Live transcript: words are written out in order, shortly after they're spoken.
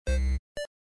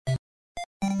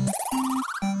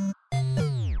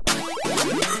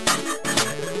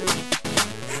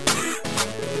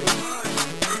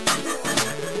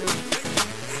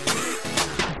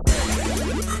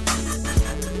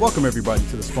Welcome, everybody,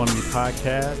 to the Spawn on Me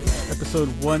podcast, episode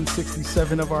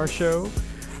 167 of our show.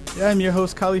 I'm your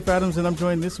host, Khalif Adams, and I'm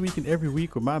joined this week and every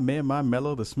week with my man, my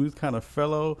mellow, the smooth kind of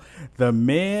fellow, the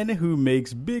man who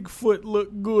makes Bigfoot look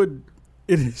good.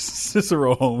 It is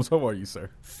Cicero Holmes. How are you,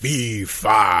 sir? Fee,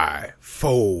 fi,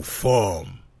 fo,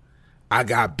 fum. I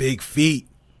got big feet.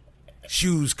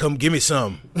 Shoes, come give me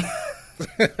some.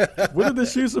 What are the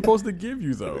shoes supposed to give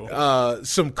you, though?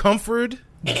 Some comfort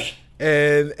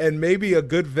and maybe a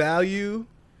good value.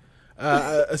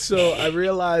 So I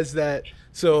realized that.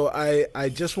 So I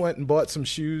just went and bought some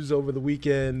shoes over the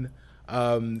weekend.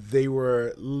 They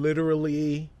were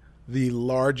literally the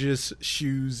largest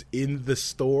shoes in the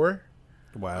store.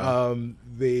 Wow.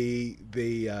 They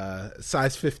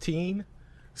size 15.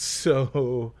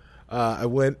 So I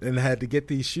went and had to get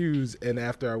these shoes, and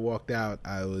after I walked out,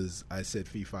 I said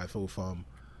fee fi fo fum.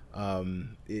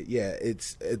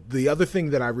 It's the other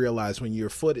thing that I realized when your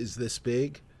foot is this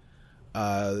big,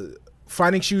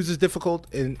 finding shoes is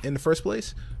difficult in the first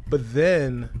place, but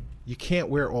then you can't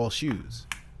wear all shoes.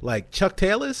 Like Chuck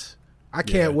Taylors, I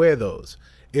can't wear those.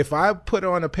 If I put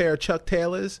on a pair of Chuck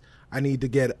Taylors, I need to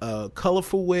get a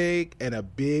colorful wig and a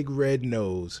big red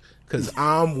nose because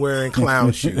I'm wearing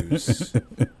clown shoes.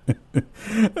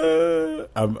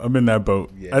 I'm in that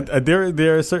boat. Yeah.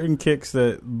 There are certain kicks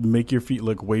that make your feet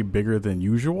look way bigger than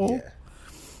usual. Yeah.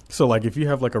 So, like, if you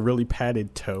have like a really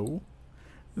padded toe,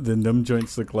 then them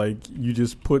joints look like you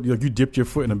just you dipped your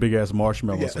foot in a big ass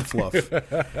marshmallow, some fluff,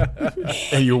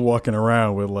 and you're walking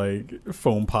around with like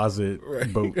foam posit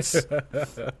boats,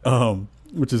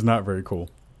 which is not very cool.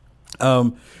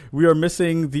 We are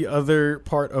missing the other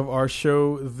part of our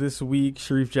show this week.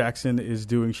 Sharif Jackson is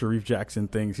doing Sharif Jackson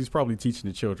things. He's probably teaching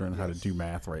the children how to do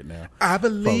math right now. I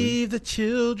believe the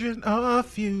children are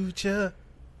future.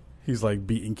 He's like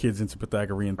beating kids into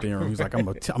Pythagorean theorem. He's like, I'm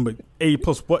a A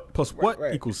plus what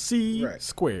equals C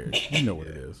squared. You know what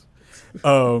it is.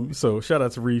 So shout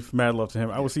out to Reef. Mad love to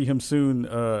him. I will see him soon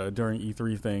during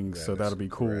E3 things, so that'll be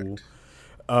cool. Correct.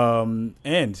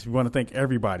 And we want to thank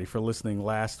everybody for listening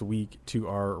last week to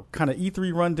our kind of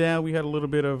E3 rundown. We had a little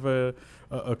bit of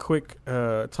a quick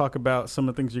talk about some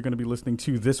of the things you're going to be listening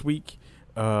to this week.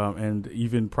 And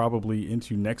even probably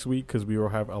into next week, because we will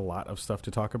have a lot of stuff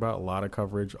to talk about, a lot of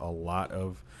coverage, a lot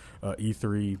of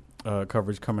E3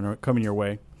 coverage coming your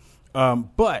way.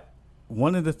 But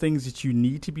one of the things that you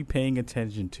need to be paying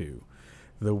attention to,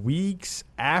 the weeks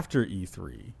after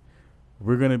E3,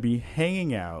 we're going to be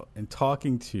hanging out and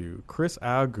talking to Chris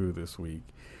Algu this week,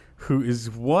 who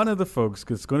is one of the folks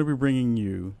that's going to be bringing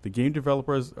you the Game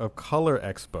Developers of Color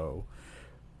Expo,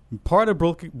 part of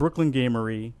Brooklyn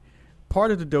Gamery,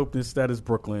 part of the dopeness that is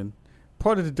Brooklyn,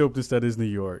 part of the dopeness that is New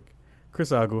York.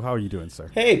 Chris Algu, how are you doing, sir?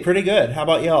 Hey, pretty good. How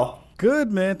about y'all?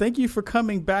 Good, man. Thank you for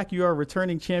coming back. You are a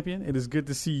returning champion. It is good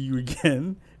to see you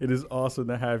again. It is awesome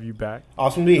to have you back.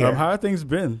 Awesome to be here. How have things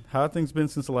been? How have things been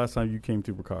since the last time you came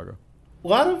to Chicago? A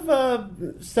lot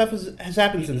of stuff has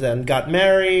happened since then. Got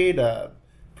married.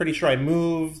 Pretty sure I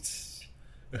moved.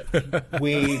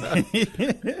 We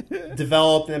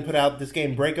developed and put out this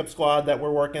game Breakup Squad that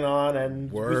we're working on,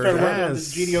 and we started working on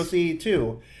this GDOC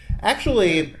too.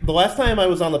 Actually, the last time I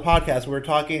was on the podcast, we were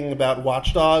talking about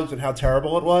Watch Dogs and how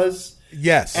terrible it was.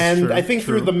 Yes, and true, I think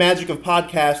through the magic of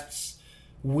podcasts,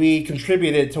 we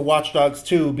contributed to Watch Dogs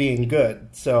 2 being good.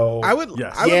 So I would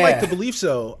like to believe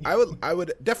so. I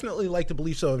would definitely like to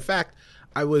believe so. In fact,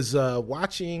 I was I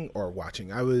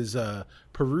was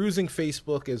perusing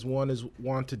Facebook as one is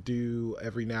wont to do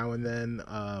every now and then,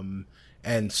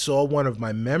 and saw one of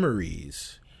my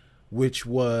memories, which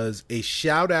was a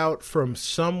shout out from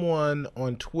someone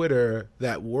on Twitter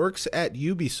that works at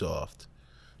Ubisoft,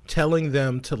 telling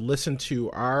them to listen to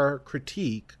our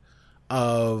critique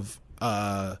of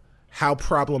how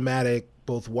problematic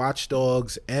both Watch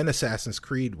Dogs and Assassin's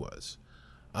Creed was.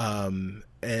 And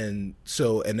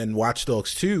then Watch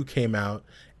Dogs 2 came out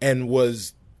and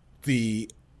was the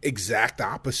exact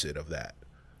opposite of that.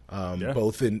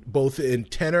 Both in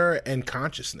tenor and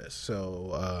consciousness.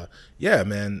 So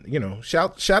man,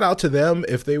 shout out to them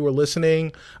if they were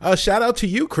listening. Shout out to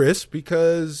you, Chris,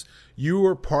 because you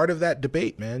were part of that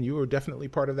debate, man. You were definitely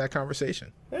part of that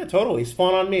conversation. Yeah, totally.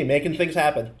 Spawn on me, making things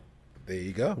happen. There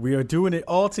you go. We are doing it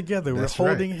all together. That's We're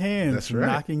holding right. hands, That's right.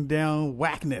 knocking down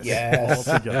whackness. Yes.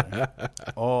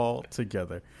 All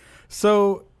together.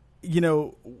 So,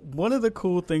 one of the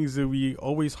cool things that we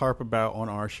always harp about on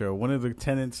our show, one of the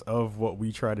tenets of what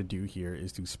we try to do here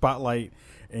is to spotlight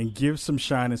and give some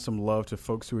shine and some love to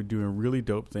folks who are doing really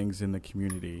dope things in the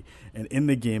community and in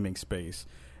the gaming space.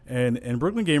 And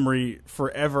Brooklyn Gamery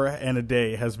forever and a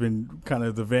day has been kind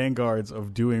of the vanguards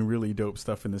of doing really dope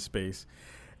stuff in this space.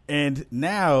 And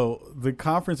now the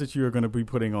conference that you are going to be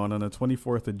putting on the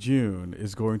 24th of June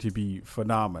is going to be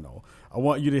phenomenal. I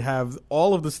want you to have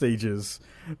all of the stages,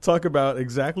 talk about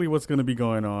exactly what's going to be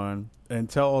going on, and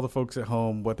tell all the folks at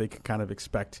home what they can kind of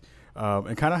expect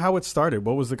and kind of how it started.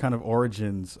 What was the kind of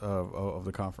origins of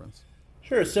the conference?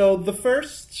 Sure. So the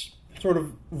first sort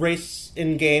of race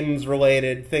in games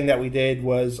related thing that we did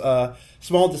was a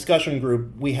small discussion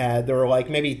group we had. There were like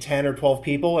maybe 10 or 12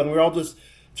 people, and we were all just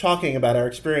talking about our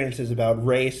experiences about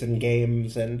race and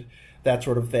games and that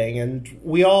sort of thing. And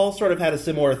we all sort of had a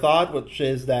similar thought, which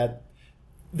is that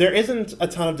there isn't a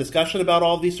ton of discussion about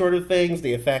all these sort of things,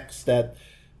 the effects that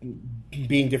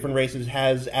being different races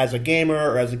has as a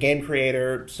gamer or as a game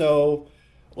creator. So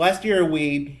last year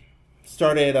we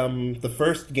started the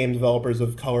first Game Developers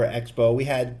of Color Expo. We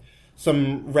had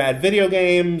some rad video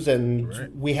games,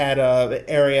 and we had an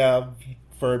area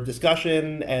for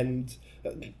discussion, and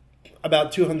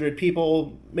about 200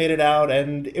 people made it out,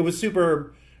 and it was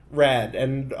super rad,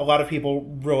 and a lot of people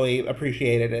really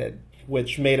appreciated it,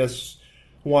 which made us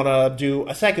want to do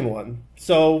a second one.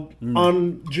 So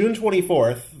on June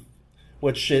 24th,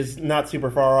 which is not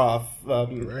super far off,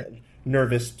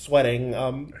 nervous sweating,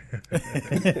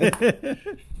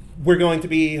 we're going to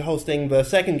be hosting the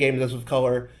second Games of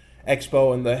Color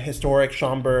Expo in the historic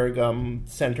Schomburg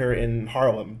Center in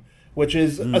Harlem, which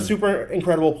is a super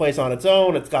incredible place on its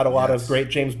own. It's got a lot of great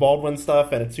James Baldwin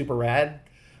stuff, and it's super rad.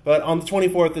 But on the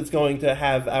 24th, it's going to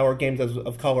have our Games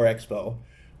of Color Expo,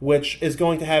 which is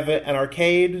going to have an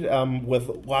arcade with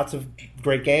lots of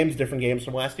great games, different games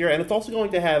from last year. And it's also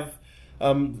going to have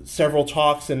several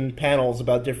talks and panels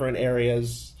about different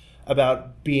areas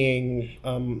about being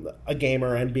a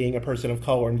gamer and being a person of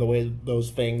color and the way those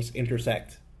things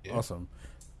intersect. Awesome.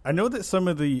 I know that some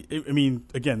of the, I mean,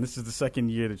 again, this is the second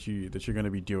year that you're going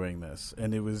to be doing this,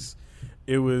 and it was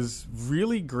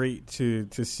really great to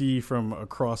see from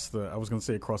across the, I was going to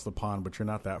say across the pond, but you're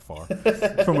not that far,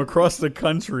 from across the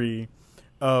country,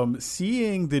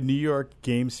 seeing the New York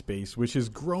game space, which has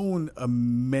grown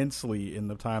immensely in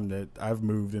the time that I've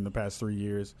moved in the past 3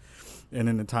 years, and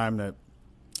in the time that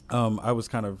I was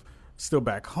kind of still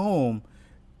back home.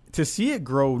 To see it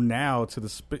grow now to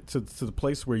the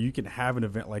place where you can have an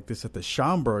event like this at the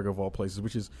Schomburg of all places,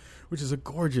 which is a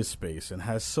gorgeous space and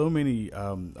has so many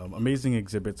amazing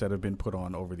exhibits that have been put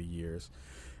on over the years.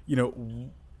 You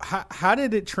know, how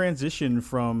did it transition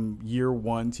from year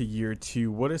one to year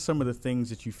two? What are some of the things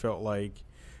that you felt like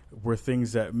were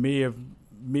things that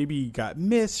maybe got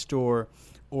missed, or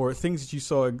things that you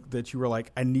saw that you were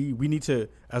like, we need to,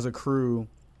 as a crew,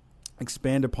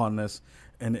 expand upon this?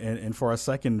 And for our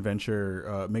second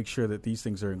venture, make sure that these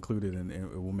things are included, and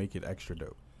it will make it extra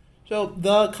dope. So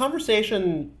the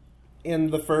conversation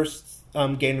in the first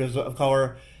Games of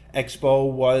Color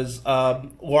Expo was a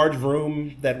large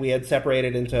room that we had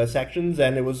separated into sections,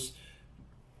 and it was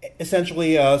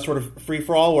essentially a sort of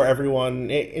free-for-all where everyone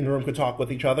in the room could talk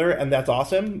with each other, and that's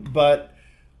awesome. But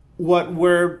what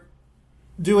we're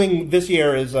doing this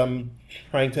year is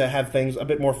trying to have things a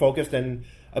bit more focused and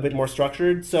a bit more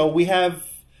structured. So we have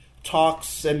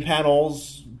talks and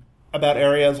panels about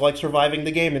areas like surviving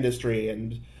the game industry,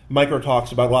 and micro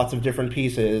talks about lots of different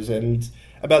pieces, and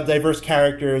about diverse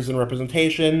characters and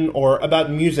representation, or about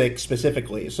music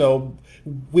specifically. So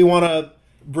we want to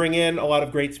bring in a lot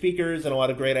of great speakers and a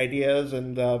lot of great ideas,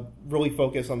 and really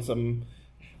focus on some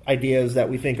ideas that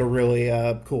we think are really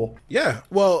cool. Yeah,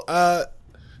 well,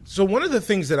 so one of the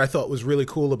things that I thought was really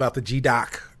cool about the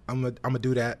GDoc, I'm gonna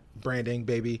do that, branding,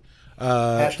 baby.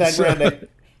 Hashtag branding.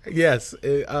 Yes.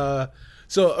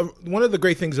 So one of the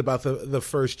great things about the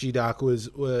first GDoc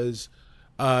was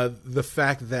the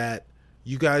fact that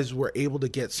you guys were able to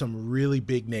get some really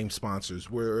big name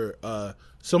sponsors. Were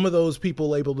some of those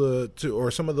people able to or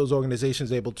some of those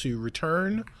organizations able to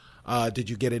return? Did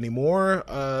you get any more?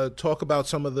 Talk about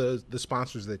some of the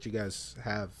sponsors that you guys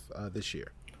have this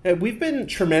year. Yeah, we've been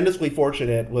tremendously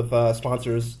fortunate with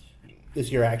sponsors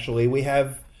this year. Actually, we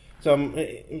have an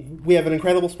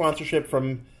incredible sponsorship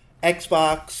from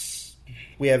Xbox.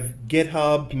 We have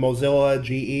GitHub, Mozilla,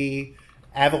 GE,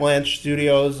 Avalanche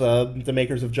Studios, the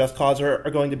makers of Just Cause are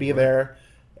going to be there,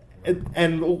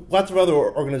 and lots of other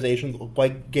organizations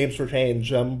like Games for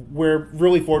Change. We're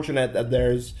really fortunate that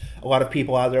there's a lot of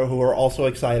people out there who are also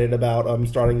excited about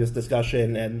starting this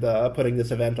discussion and putting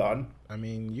this event on. I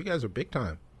mean, you guys are big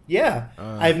time. Yeah,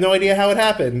 I have no idea how it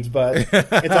happened, but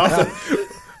it's awesome.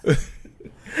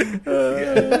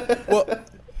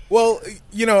 Well,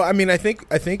 you know, I mean, I think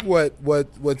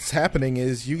what's happening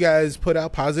is you guys put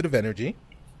out positive energy,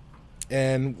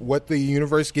 and what the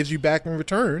universe gives you back in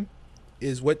return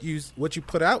is what you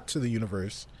put out to the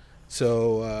universe.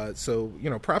 So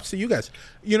props to you guys.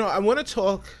 I want to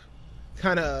talk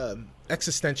kind of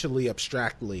existentially,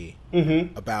 abstractly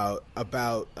about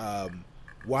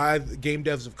why game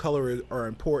devs of color are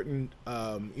important.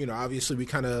 Obviously we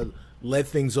kind of led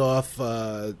things off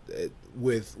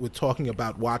with talking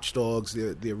about Watch Dogs,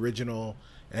 the original,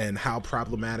 and how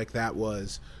problematic that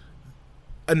was.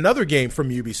 Another game from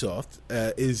Ubisoft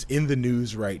is in the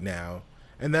news right now,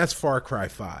 and that's Far Cry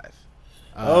 5.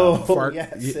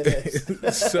 Yes, it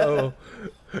is.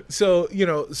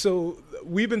 So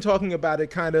we've been talking about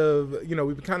it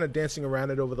we've been kind of dancing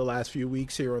around it over the last few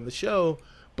weeks here on the show,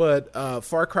 but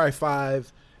Far Cry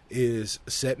 5 is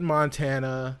set in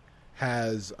Montana,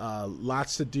 has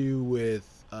lots to do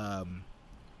with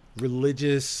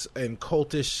religious and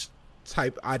cultish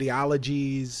type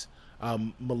ideologies,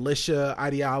 militia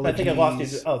ideologies. I think I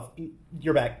lost you. Oh,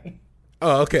 you're back.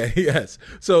 Oh, okay. Yes.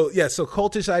 So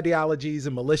cultish ideologies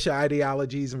and militia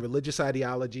ideologies and religious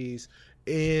ideologies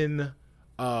in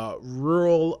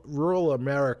rural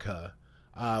America,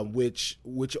 which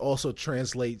also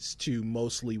translates to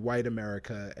mostly white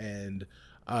America, and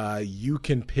you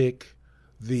can pick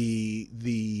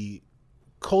the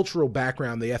cultural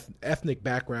background, the ethnic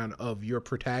background of your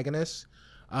protagonist,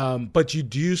 but you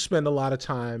do spend a lot of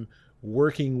time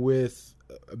working with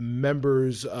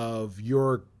members of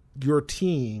your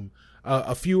team.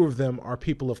 A few of them are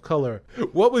people of color.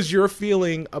 What was your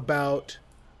feeling about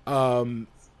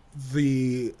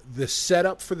the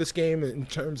setup for this game in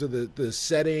terms of the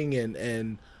setting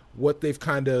and what they've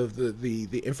kind of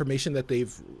the information that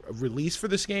they've released for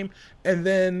this game, and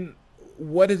then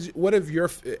what have your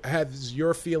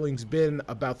feelings been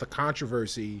about the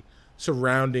controversy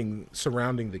surrounding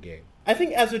the game? I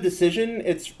think as a decision,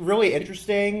 it's really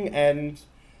interesting, and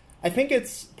I think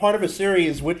it's part of a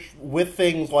series with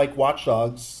things like Watch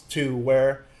Dogs 2,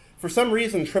 where for some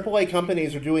reason AAA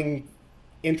companies are doing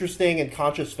interesting and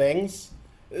conscious things.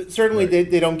 Certainly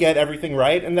they don't get everything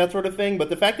right and that sort of thing,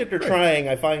 but the fact that they're trying,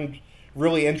 I find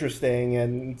really interesting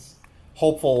and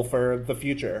hopeful for the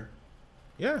future.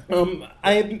 Yeah.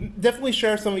 I definitely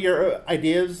share some of your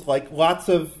ideas. Like, lots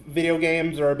of video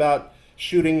games are about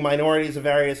shooting minorities of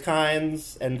various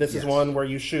kinds, and this is one where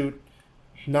you shoot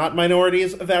not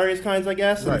minorities of various kinds, I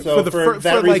guess. Right. And so for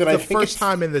that reason, I think the first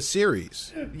time in the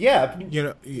series. Yeah.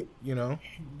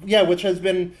 Yeah, which has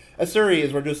been a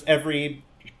series where just every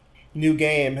new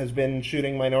game has been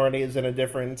shooting minorities in a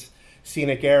different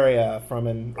scenic area, from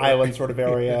an island sort of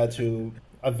area to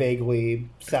a vaguely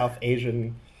South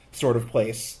Asian sort of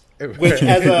place. Which,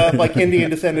 as a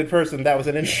Indian descended person, that was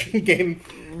an interesting game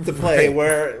to play. Right.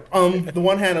 Where on the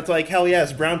one hand, it's like, hell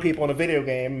yes, brown people in a video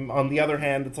game. On the other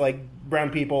hand, it's like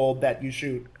brown people that you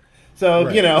shoot.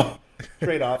 So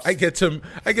trade-offs. I get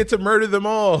to murder them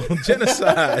all.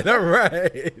 Genocide. All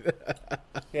right.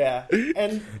 Yeah,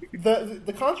 and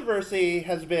the controversy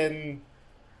has been,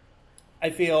 I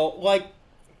think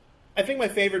my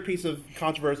favorite piece of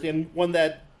controversy, and one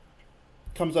that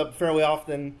comes up fairly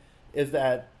often, is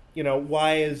that,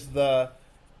 why is the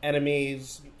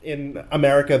enemies in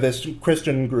America this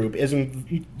Christian group?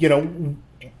 Isn't,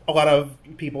 a lot of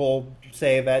people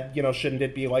say that, shouldn't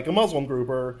it be like a Muslim group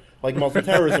or like Muslim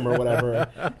terrorism or whatever?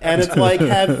 And it's like,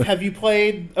 have you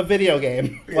played a video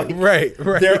game? Like, right.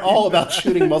 They're all about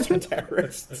shooting Muslim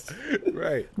terrorists.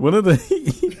 Right. One of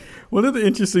the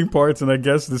interesting parts, and I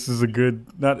guess this is a good,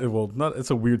 it's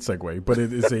a weird segue, but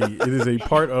it is a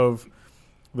part of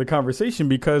the conversation,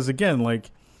 because again,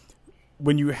 like,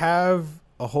 when you have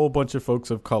a whole bunch of folks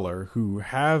of color who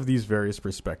have these various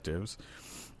perspectives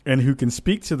and who can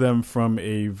speak to them from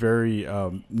a very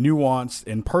nuanced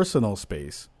and personal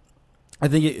space, I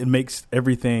think it makes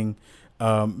everything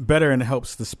better and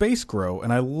helps the space grow.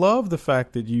 And I love the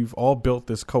fact that you've all built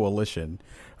this coalition.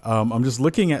 I'm just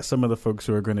looking at some of the folks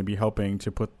who are going to be helping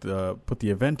to put the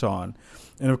event on,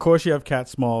 and of course you have Cat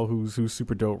Small, who's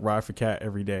super dope. Ride for Cat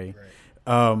every day.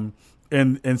 Right.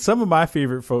 And some of my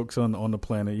favorite folks on the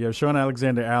planet. You have Sean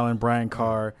Alexander Allen, Brian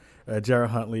Carr, Jared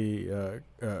Huntley,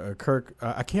 Kirk.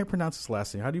 I can't pronounce his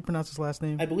last name. How do you pronounce his last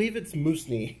name? I believe it's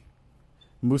Musni.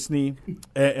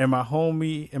 And my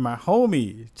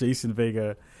homie Jason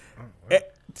Vega.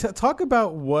 Talk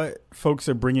about what folks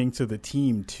are bringing to the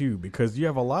team too, because you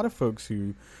have a lot of folks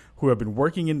who have been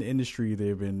working in the industry.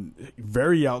 They've been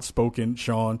very outspoken,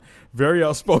 Sean, very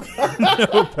outspoken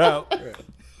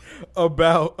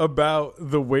about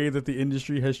the way that the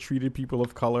industry has treated people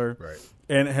of color, right,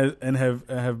 and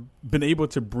have been able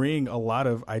to bring a lot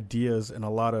of ideas and a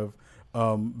lot of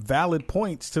valid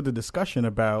points to the discussion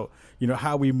about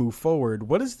how we move forward.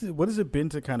 What has it been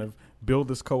to kind of build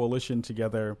this coalition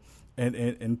together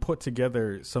and put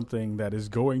together something that is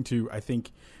going to, I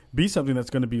think, be something that's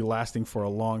going to be lasting for a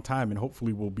long time, and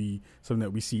hopefully will be something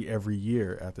that we see every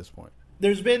year at this point.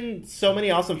 There's been so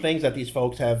many awesome things that these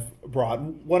folks have brought.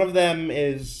 One of them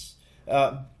is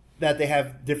that they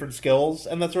have different skills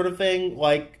and that sort of thing.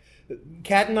 Like,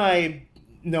 Kat and I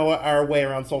know our way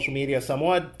around social media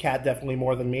somewhat. Kat definitely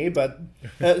more than me, but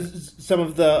some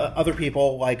of the other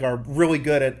people like are really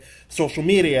good at social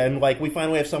media, and like we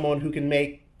finally have someone who can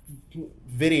make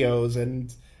videos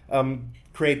and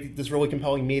create this really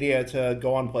compelling media to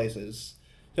go on places.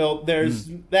 So there's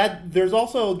that. There's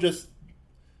also just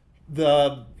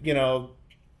the,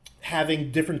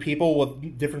 having different people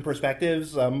with different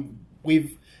perspectives.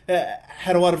 We've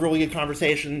had a lot of really good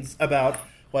conversations about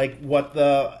like what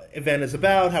the event is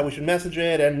about, how we should message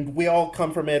it, and we all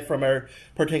come from it from our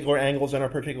particular angles and our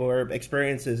particular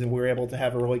experiences, and we were able to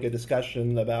have a really good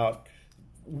discussion about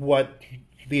what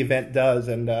the event does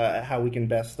and how we can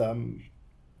best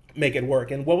make it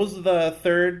work. And what was the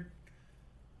third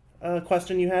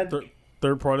question you had?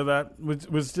 Third part of that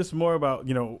was just more about,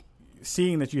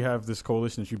 seeing that you have this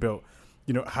coalition that you built.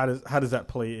 How does that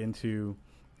play into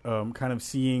kind of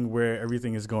seeing where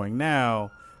everything is going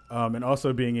now, and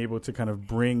also being able to kind of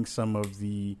bring some of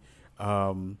the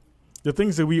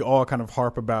things that we all kind of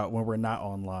harp about when we're not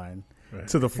online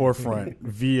to the forefront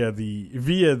via the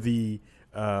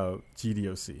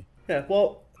GDOC. Yeah,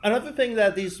 well, another thing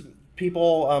that these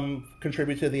people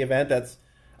contribute to the event that's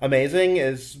amazing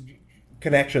is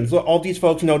connections. All these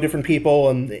folks know different people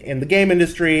in the game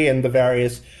industry and the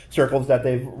various circles that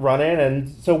they've run in, and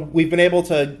so we've been able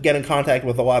to get in contact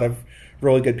with a lot of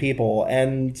really good people.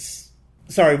 And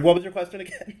sorry, what was your question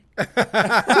again?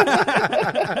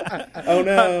 Oh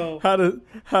no!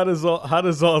 How does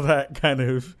all that kind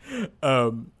of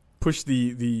push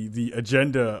the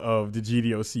agenda of the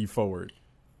GDOC forward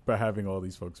by having all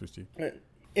these folks with you?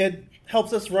 It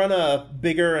helps us run a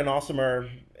bigger and awesomer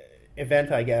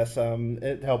event, I guess.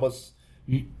 It helps us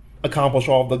accomplish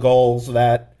all of the goals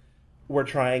that we're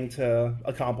trying to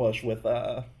accomplish with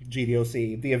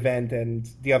GDOC, the event, and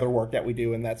the other work that we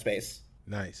do in that space.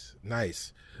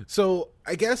 Nice. So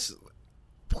I guess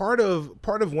part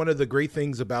of one of the great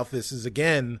things about this is,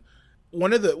 again,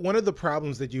 one of the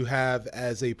problems that you have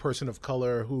as a person of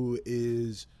color who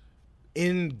is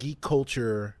in geek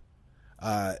culture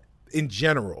in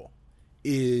general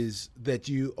is that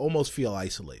you almost feel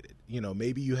isolated.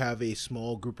 Maybe you have a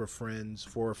small group of friends,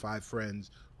 4 or 5 friends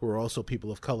who are also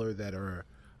people of color that are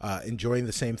enjoying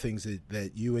the same things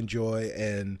that you enjoy,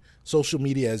 and social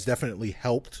media has definitely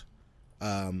helped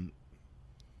kind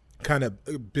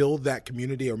of build that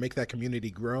community or make that community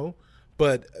grow.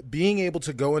 But being able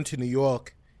to go into New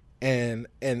York and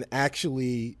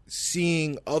actually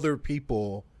seeing other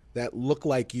people that look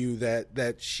like you,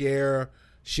 that share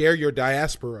your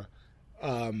diaspora,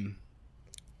 and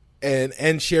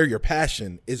share your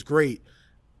passion is great.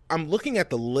 I'm looking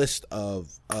at the list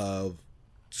of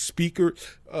speakers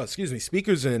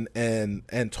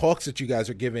and talks that you guys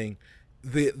are giving.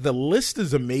 The list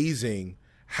is amazing.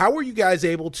 How are you guys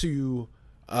able to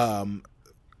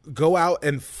go out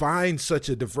and find such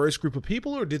a diverse group of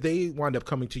people, or did they wind up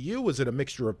coming to you? Was it a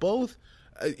mixture of both?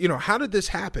 How did this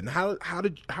happen? How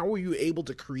were you able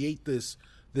to create this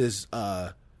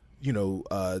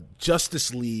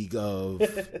Justice League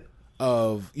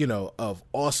of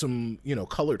awesome,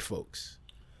 colored folks?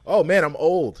 Oh man, I'm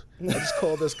old. I just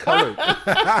called us colored.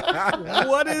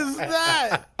 What is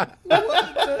that?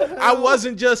 I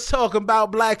wasn't just talking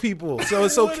about black people, so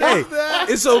it's okay.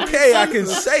 It's okay. I can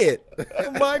say it.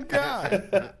 Oh my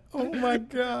god. Oh my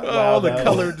god. Wow, all the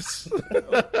coloreds.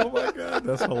 Oh my god.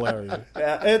 That's hilarious.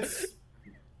 Yeah, it's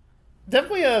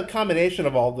definitely a combination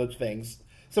of all those things.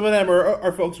 Some of them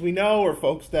are folks we know, or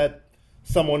folks that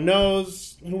someone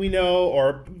knows who we know,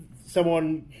 or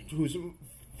someone who's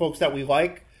folks that we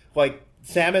like. Like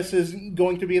Samus is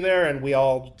going to be there, and we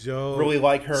all really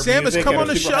like her Samus, music. come on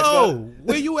the show.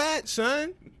 Where you at,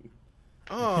 son?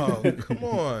 Oh, come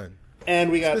on.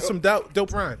 And we got some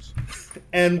dope rhymes.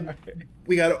 And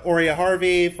we got Oria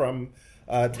Harvey from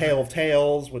Tale of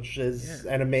Tales, which is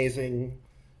an amazing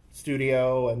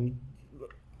studio, and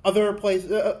other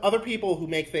people who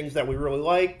make things that we really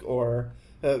like, or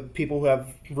people who have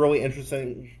really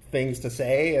interesting things to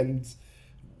say. And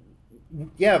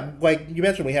yeah, like you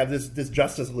mentioned, we have this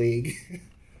Justice League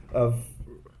of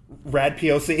rad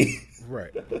POC.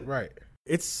 Right.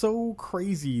 It's so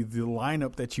crazy, the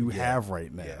lineup that you have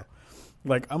right now. Yeah.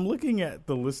 Like, I'm looking at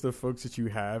the list of folks that you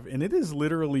have, and it is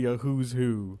literally a who's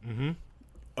who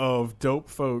of dope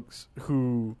folks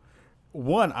who,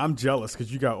 one, I'm jealous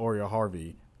because you got Oria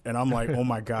Harvey, and I'm like, oh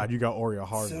my God, you got Oria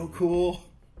Harvey. So cool.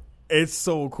 It's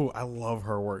so cool. I love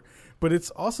her work. but it's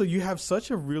also you have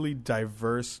such a really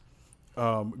diverse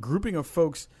grouping of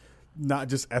folks, not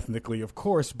just ethnically, of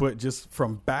course, but just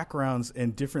from backgrounds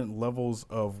and different levels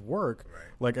of work. Right.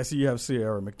 Like I see you have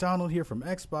Sierra McDonald here from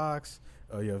Xbox.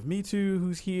 You have Me Too,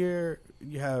 who's here.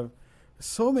 You have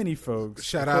so many folks.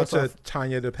 Shout out to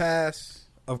Tanya DePass.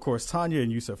 Of course, Tanya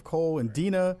and Yusef Cole and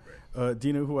Dina,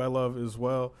 Dina, who I love as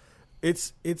well.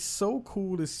 It's so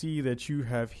cool to see that you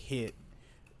have hit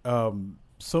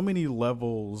so many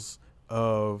levels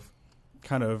of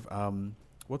kind of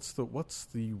what's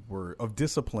the word of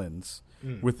disciplines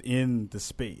within the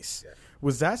space. Yeah.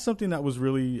 Was that something that was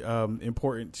really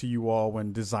important to you all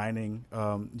when designing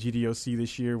GDOC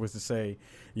this year? Was to say,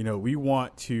 we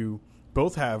want to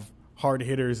both have hard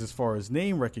hitters as far as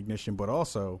name recognition, but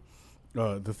also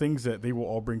the things that they will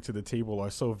all bring to the table are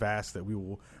so vast that we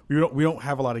don't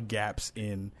have a lot of gaps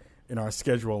in our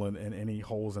schedule and any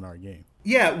holes in our game.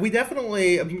 Yeah, we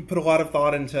definitely put a lot of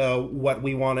thought into what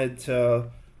we wanted to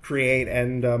create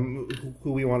and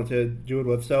who we wanted to do it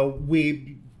with. So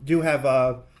we do have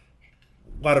a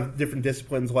lot of different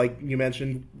disciplines, like you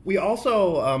mentioned. We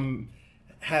also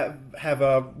have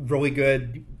a really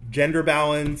good gender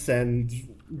balance, and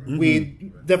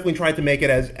we definitely tried to make it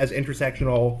as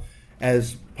intersectional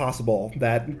as possible.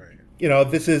 That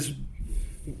this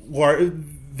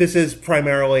is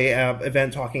primarily an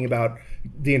event talking about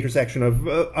the intersection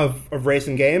of race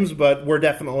and games, but we're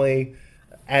definitely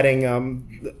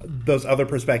adding those other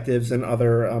perspectives and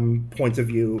other points of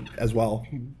view as well.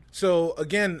 So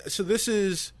again, this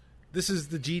is the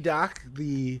GDOC,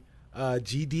 the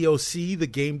GDOC, the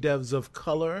Game Devs of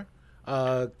Color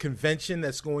convention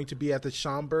that's going to be at the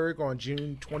Schomburg on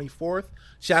June 24th.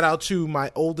 Shout out to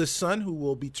my oldest son, who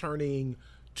will be turning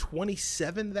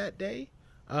 27 that day.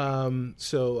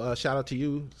 So shout out to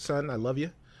you, son. I love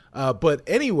you. But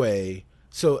anyway,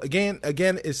 so again,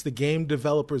 it's the Game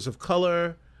Developers of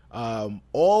Color.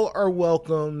 All are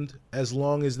welcomed as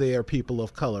long as they are people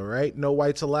of color, right? No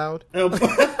whites allowed.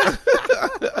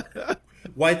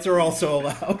 Whites are also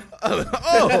allowed.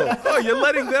 Oh, you're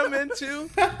letting them in too?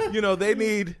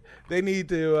 They need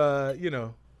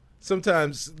to,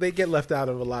 sometimes they get left out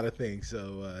of a lot of things.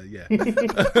 So, yeah.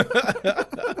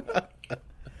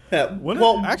 One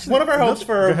of our hopes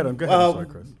for go ahead. Sorry,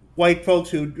 Chris. White folks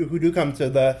who do come to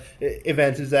the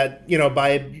event is that,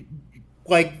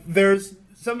 there's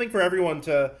something for everyone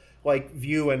to,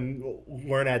 view and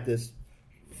learn at this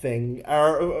thing.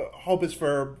 Our hope is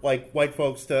for, white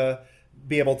folks to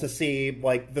be able to see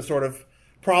the sort of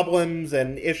problems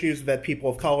and issues that people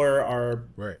of color are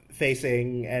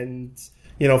facing and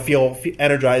feel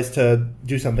energized to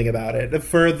do something about it.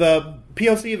 For the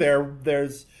POC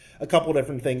there's a couple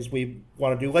different things we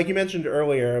want to do. Like you mentioned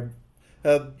earlier,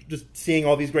 just seeing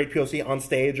all these great POC on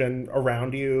stage and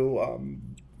around you.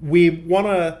 We want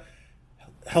to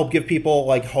help give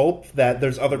people hope that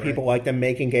there's other people like them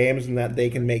making games and that they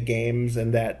can make games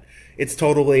and that it's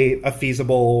totally a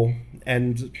feasible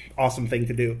and awesome thing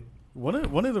to do. One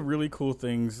of the really cool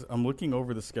things, I'm looking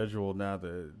over the schedule now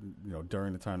that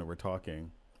during the time that we're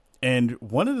talking, and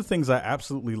one of the things I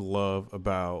absolutely love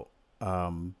about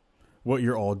what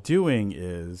you're all doing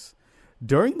is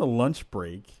during the lunch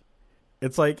break,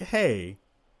 it's hey,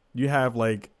 you have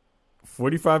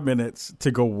 45 minutes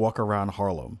to go walk around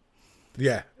Harlem.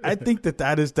 Yeah. I think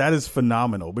that is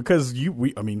phenomenal because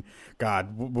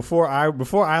before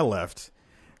I left,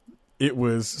 it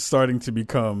was starting to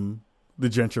become the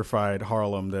gentrified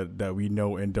Harlem that we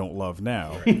know and don't love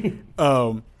now.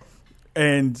 Right.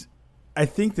 And I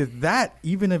think that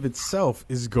even of itself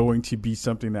is going to be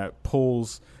something that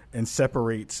pulls and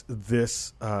separates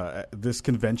this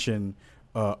convention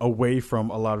away from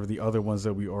a lot of the other ones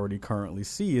that we already currently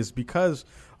see, is because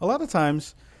a lot of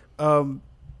times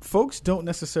folks don't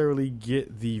necessarily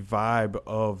get the vibe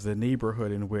of the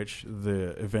neighborhood in which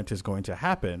the event is going to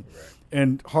happen. Right.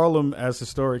 And Harlem, as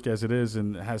historic as it is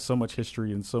and has so much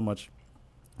history and so much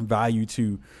value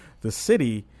to the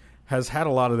city, has had a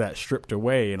lot of that stripped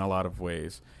away in a lot of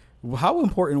ways. How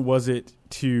important was it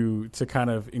to kind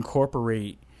of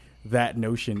incorporate that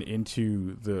notion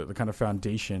into the kind of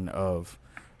foundation of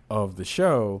the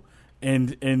show?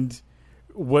 And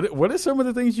what are some of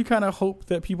the things you kind of hope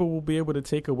that people will be able to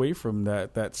take away from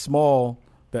that small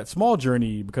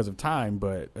journey because of time,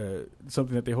 but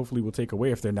something that they hopefully will take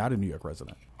away if they're not a New York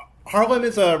resident? Harlem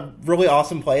is a really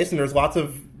awesome place, and there's lots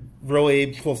of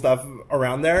really cool stuff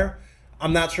around there.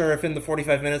 I'm not sure if in the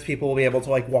 45 minutes people will be able to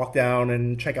walk down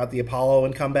and check out the Apollo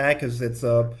and come back, because it's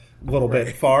a little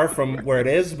bit far from where it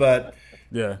is. But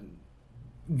yeah,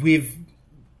 we've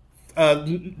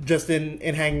just in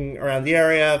hanging around the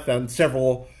area found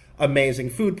several amazing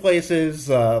food places,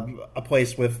 a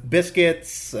place with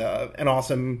biscuits, an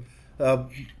awesome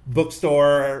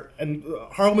bookstore, and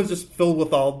Harlem is just filled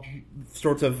with all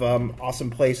sorts of awesome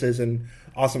places and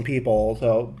awesome people.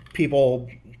 So people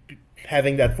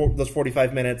having those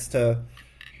 45 minutes to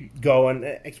go and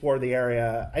explore the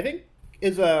area, I think,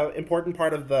 is an important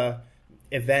part of the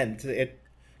event. It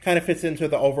kind of fits into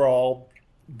the overall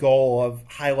goal of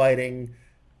highlighting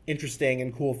interesting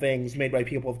and cool things made by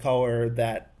people of color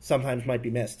that sometimes might be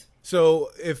missed.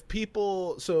 So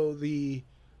the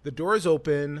doors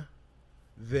open,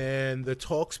 then the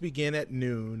talks begin at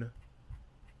noon.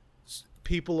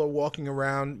 People are walking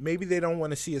around. Maybe they don't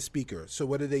want to see a speaker. So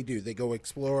what do? They go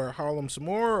explore Harlem some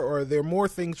more, or are there more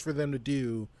things for them to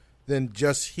do than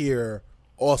just hear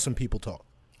awesome people talk?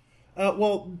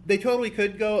 Well, they totally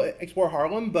could go explore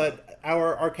Harlem, but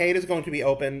our arcade is going to be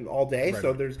open all day, right.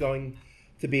 So there's going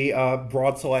to be a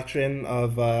broad selection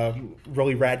of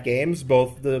really rad games,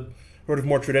 both the sort of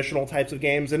more traditional types of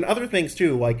games and other things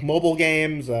too, like mobile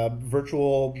games,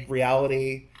 virtual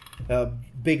reality,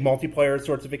 big multiplayer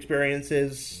sorts of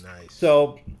experiences. Nice.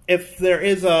 So if there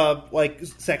is a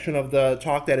section of the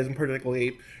talk that isn't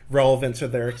particularly relevant to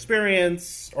their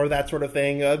experience or that sort of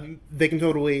thing, they can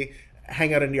totally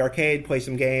hang out in the arcade, play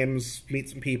some games, meet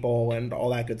some people, and all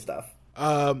that good stuff.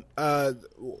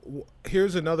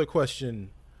 Here's another question.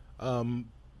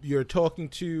 You're talking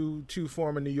to two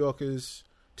former New Yorkers,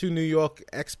 two New York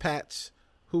expats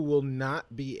who will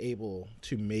not be able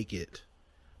to make it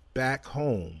back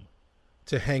home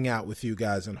to hang out with you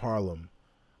guys in Harlem.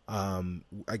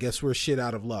 I guess we're shit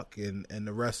out of luck, and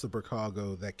the rest of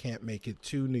Chicago that can't make it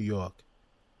to New York,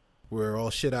 we're all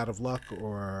shit out of luck,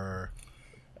 or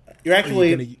you're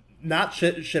actually not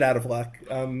shit out of luck.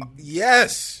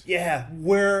 Yes. Yeah,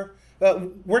 we're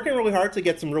working really hard to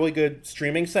get some really good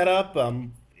streaming set up.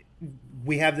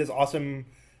 We have this awesome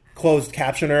closed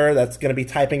captioner that's going to be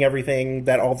typing everything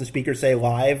that all the speakers say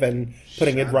live and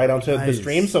putting it right onto the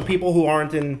stream. So people who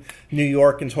aren't in New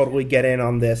York can totally get in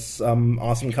on this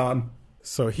awesome con.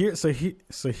 So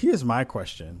here's my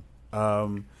question.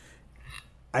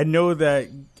 I know that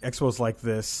expos like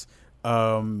this,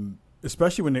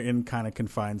 especially when they're in kind of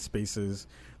confined spaces,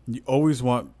 you always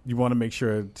want to make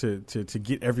sure to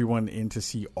get everyone in to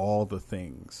see all the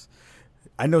things.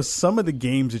 I know some of the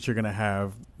games that you're going to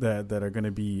have that are going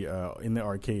to be in the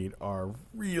arcade are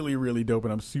really, really dope,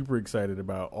 and I'm super excited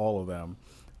about all of them.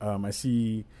 I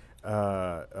see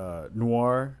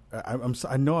Noir.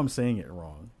 I know I'm saying it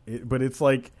wrong, but it's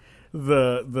like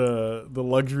the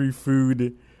luxury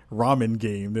food ramen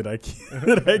game that I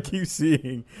keep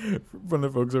seeing from the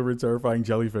folks over at Terrifying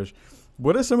Jellyfish.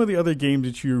 What are some of the other games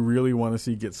that you really want to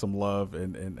see get some love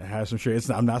and have some share?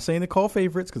 I'm not saying to call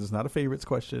favorites because it's not a favorites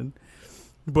question.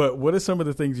 But what are some of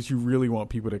the things that you really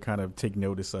want people to kind of take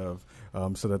notice of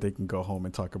so that they can go home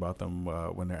and talk about them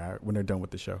when they're done with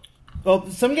the show? Well,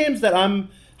 some games that I'm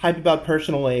hyped about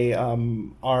personally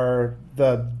are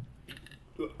the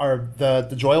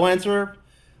Joylancer,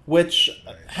 which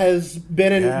has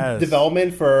been in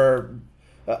development for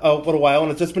a little while,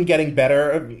 and it's just been getting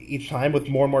better each time with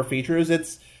more and more features.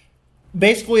 It's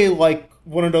basically like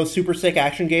one of those super sick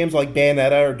action games like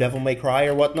Bayonetta or Devil May Cry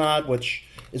or whatnot, which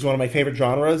is one of my favorite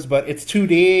genres, but it's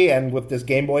 2D and with this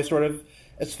Game Boy sort of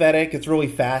aesthetic. It's really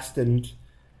fast and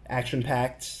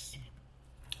action-packed.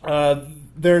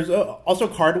 There's also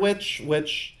Cardwitch,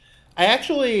 which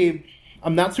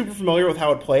I'm not super familiar with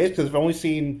how it plays because I've only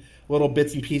seen little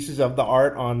bits and pieces of the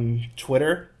art on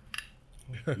Twitter.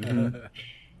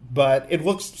 But it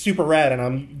looks super rad,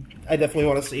 and I definitely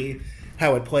want to see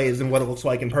how it plays and what it looks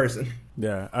like in person.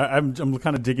 Yeah, I'm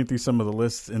kind of digging through some of the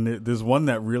lists, and there's one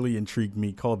that really intrigued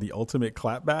me called the Ultimate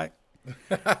Clapback.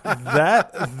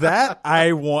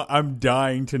 I'm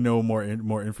dying to know more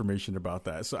information about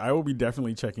that. So I will be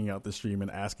definitely checking out the stream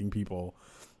and asking people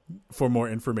for more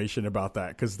information about that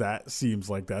because that seems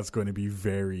like that's going to be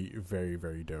very, very,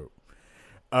 very dope.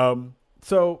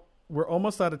 So we're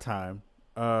almost out of time.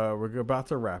 We're about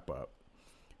to wrap up.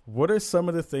 What are some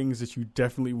of the things that you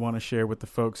definitely want to share with the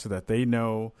folks so that they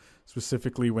know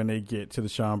specifically when they get to the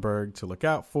Schomburg to look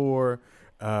out for?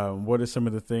 What are some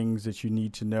of the things that you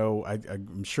need to know?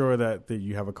 I'm sure that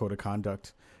you have a code of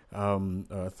conduct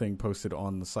thing posted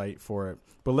on the site for it.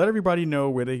 But let everybody know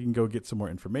where they can go get some more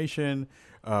information,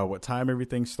 what time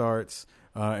everything starts,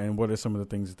 and what are some of the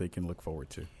things that they can look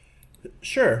forward to.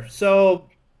 Sure. So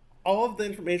all of the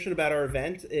information about our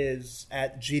event is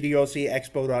at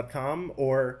gdocexpo.com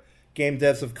or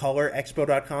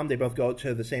gamedevsofcolorexpo.com. They both go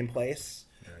to the same place.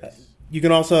 Nice. You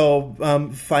can also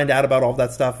find out about all of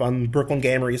that stuff on Brooklyn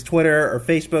Gamery's Twitter or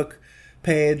Facebook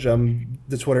page.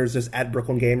 The Twitter is just at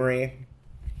Brooklyn Gamery.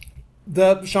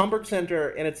 The Schomburg Center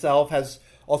in itself has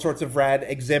all sorts of rad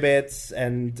exhibits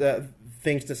and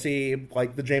things to see,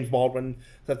 like the James Baldwin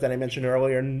stuff that I mentioned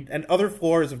earlier, and other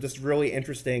floors of just really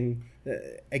interesting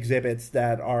exhibits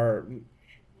that are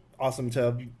awesome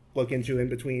to look into in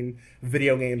between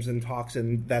video games and talks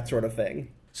and that sort of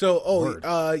thing. So,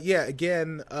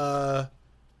 again,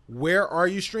 where are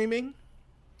you streaming?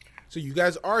 So you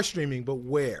guys are streaming, but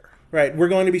where? Right, we're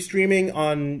going to be streaming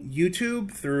on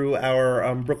YouTube through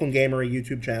our Brooklyn Gamery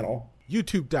YouTube channel.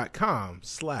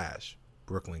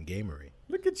 YouTube.com/Brooklyn Gamery.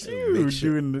 Look at you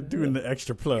doing the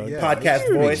extra plug. Yeah.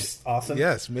 Podcast voice, awesome.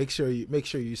 Yes, make sure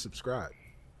you subscribe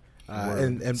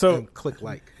and click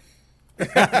like.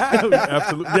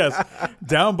 Absolutely, yes.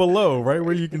 Down below, right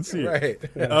where you can see it.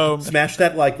 Right. Smash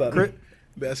that like button.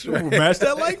 That's right. Smash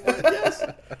that like button. Yes.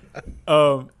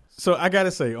 So I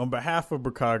gotta say, on behalf of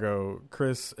Bricago,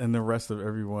 Chris, and the rest of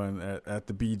everyone at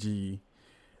the BG,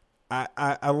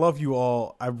 I love you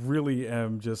all. I really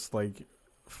am just like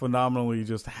phenomenally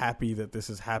just happy that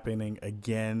this is happening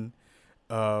again.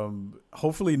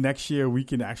 Hopefully next year we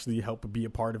can actually help be a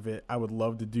part of it. I would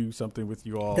love to do something with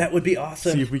you all. That would be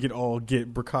awesome. See if we could all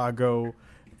get Bricago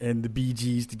and the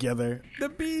BGs together. The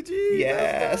BGs.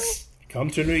 Yes.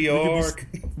 Come to New York.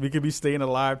 We could be staying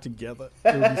alive together.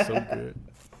 It would be so good.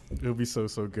 It would be so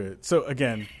good. So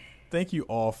again, thank you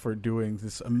all for doing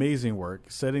this amazing work,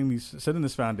 setting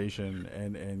this foundation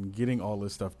and getting all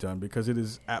this stuff done, because it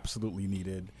is absolutely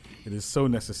needed. It is so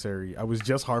necessary. I was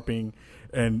just harping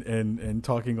and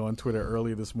talking on Twitter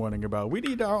earlier this morning about we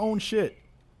need our own shit.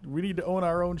 We need to own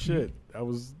our own shit. I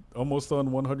was almost on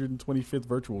 125th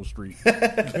Virtual Street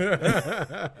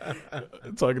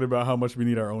talking about how much we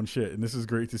need our own shit, and this is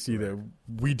great to see that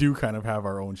we do kind of have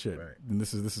our own shit, and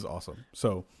this is awesome.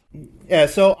 So yeah,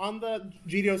 so on the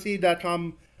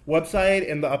GDOC.com website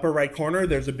in the upper right corner,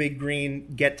 there's a big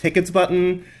green Get Tickets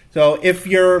button. So if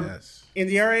you're in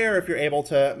the area or if you're able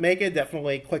to make it,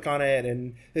 definitely click on it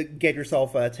and get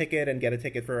yourself a ticket and get a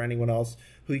ticket for anyone else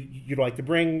who you'd like to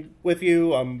bring with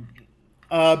you.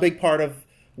 A big part of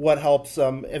what helps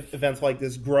events like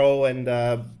this grow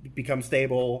and become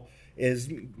stable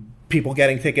is people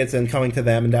getting tickets and coming to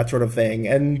them and that sort of thing.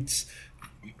 And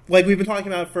like we've been talking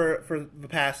about for the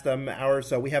past hour or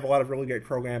so, we have a lot of really great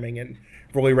programming and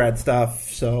really rad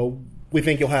stuff. So we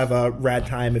think you'll have a rad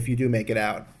time if you do make it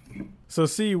out. So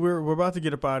see, we're about to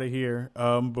get up out of here.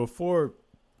 Before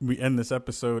we end this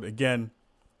episode, again,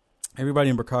 everybody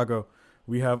in Bricago,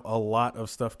 we have a lot of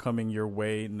stuff coming your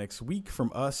way next week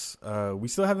from us. We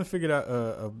still haven't figured out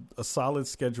a solid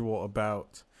schedule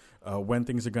about when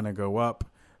things are going to go up,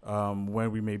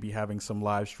 when we may be having some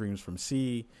live streams from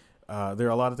C. There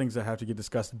are a lot of things that have to get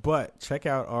discussed, but check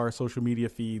out our social media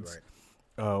feeds.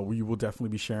 Right. We will definitely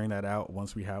be sharing that out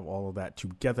once we have all of that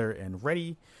together and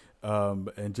ready.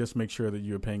 And just make sure that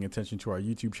you're paying attention to our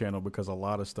YouTube channel, because a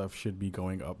lot of stuff should be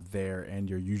going up there and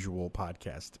your usual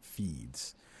podcast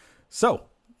feeds. So,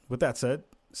 with that said,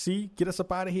 C, get us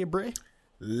up out of here, Bray.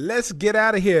 Let's get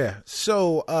out of here.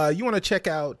 So, you want to check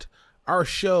out our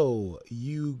show,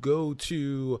 you go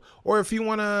to, or if you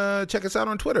want to check us out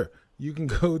on Twitter, you can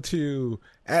go to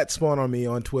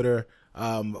 @SpawnOnMe on Twitter.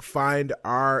 Find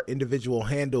our individual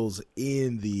handles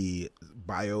in the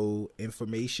bio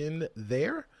information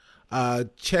there.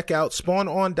 Check out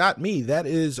spawnon.me. That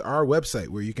is our website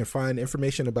where you can find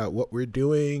information about what we're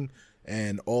doing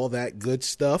and all that good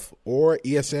stuff, or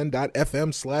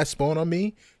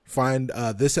esn.fm/spawnonme. Find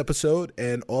this episode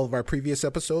and all of our previous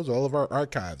episodes. All of our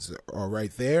archives are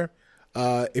right there.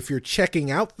 If you're checking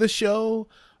out the show,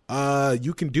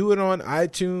 you can do it on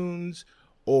iTunes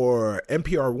or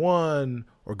NPR One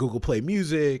or Google Play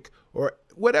Music or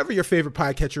whatever your favorite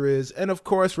podcatcher is. And of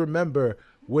course, remember,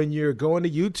 when you're going to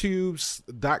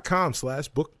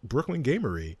youtube.com/Brooklyn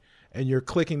Gamery and you're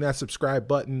clicking that subscribe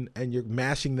button and you're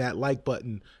mashing that like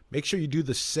button, make sure you do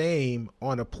the same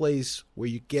on a place where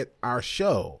you get our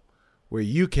show, where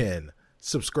you can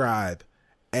subscribe.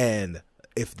 And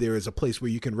if there is a place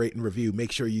where you can rate and review,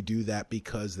 make sure you do that,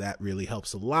 because that really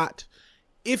helps a lot.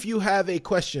 If you have a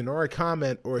question or a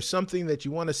comment or something that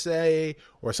you want to say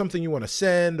or something you want to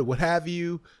send or what have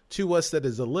you to us that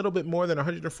is a little bit more than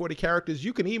 140 characters,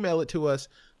 you can email it to us,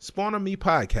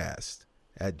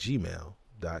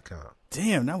 spawnonmepodcast@gmail.com.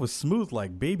 Damn, that was smooth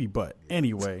like baby butt.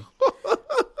 Anyway,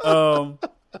 one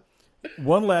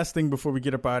last thing before we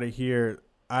get up out of here.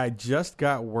 I just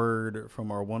got word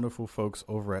from our wonderful folks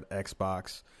over at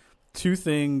Xbox. Two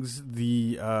things: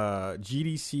 the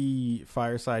GDC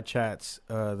fireside chats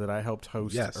that I helped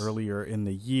host earlier in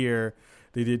the year.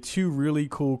 They did two really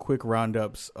cool quick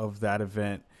roundups of that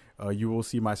event. You will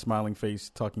see my smiling face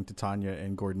talking to Tanya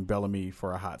and Gordon Bellamy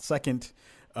for a hot second.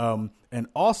 And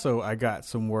also, I got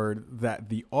some word that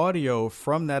the audio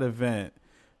from that event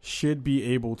should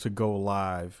be able to go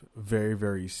live very,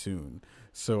 very soon.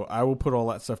 So I will put all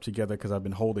that stuff together because I've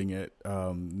been holding it.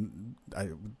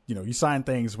 You sign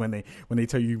things when they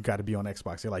tell you you've got to be on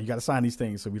Xbox. They're like, you got to sign these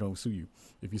things so we don't sue you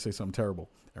if you say something terrible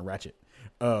and ratchet.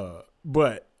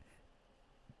 But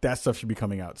that stuff should be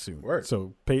coming out soon. Word.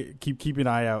 So keep an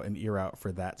eye out and ear out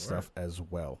for that stuff as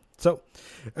well. So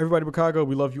everybody, Chicago,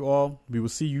 we love you all. We will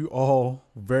see you all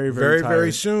very, very,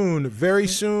 very soon. Very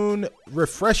soon.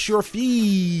 Refresh your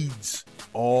feeds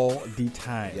all the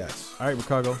time. Yes. All right,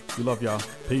 Chicago, we love y'all.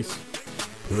 Peace.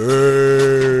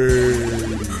 Peace.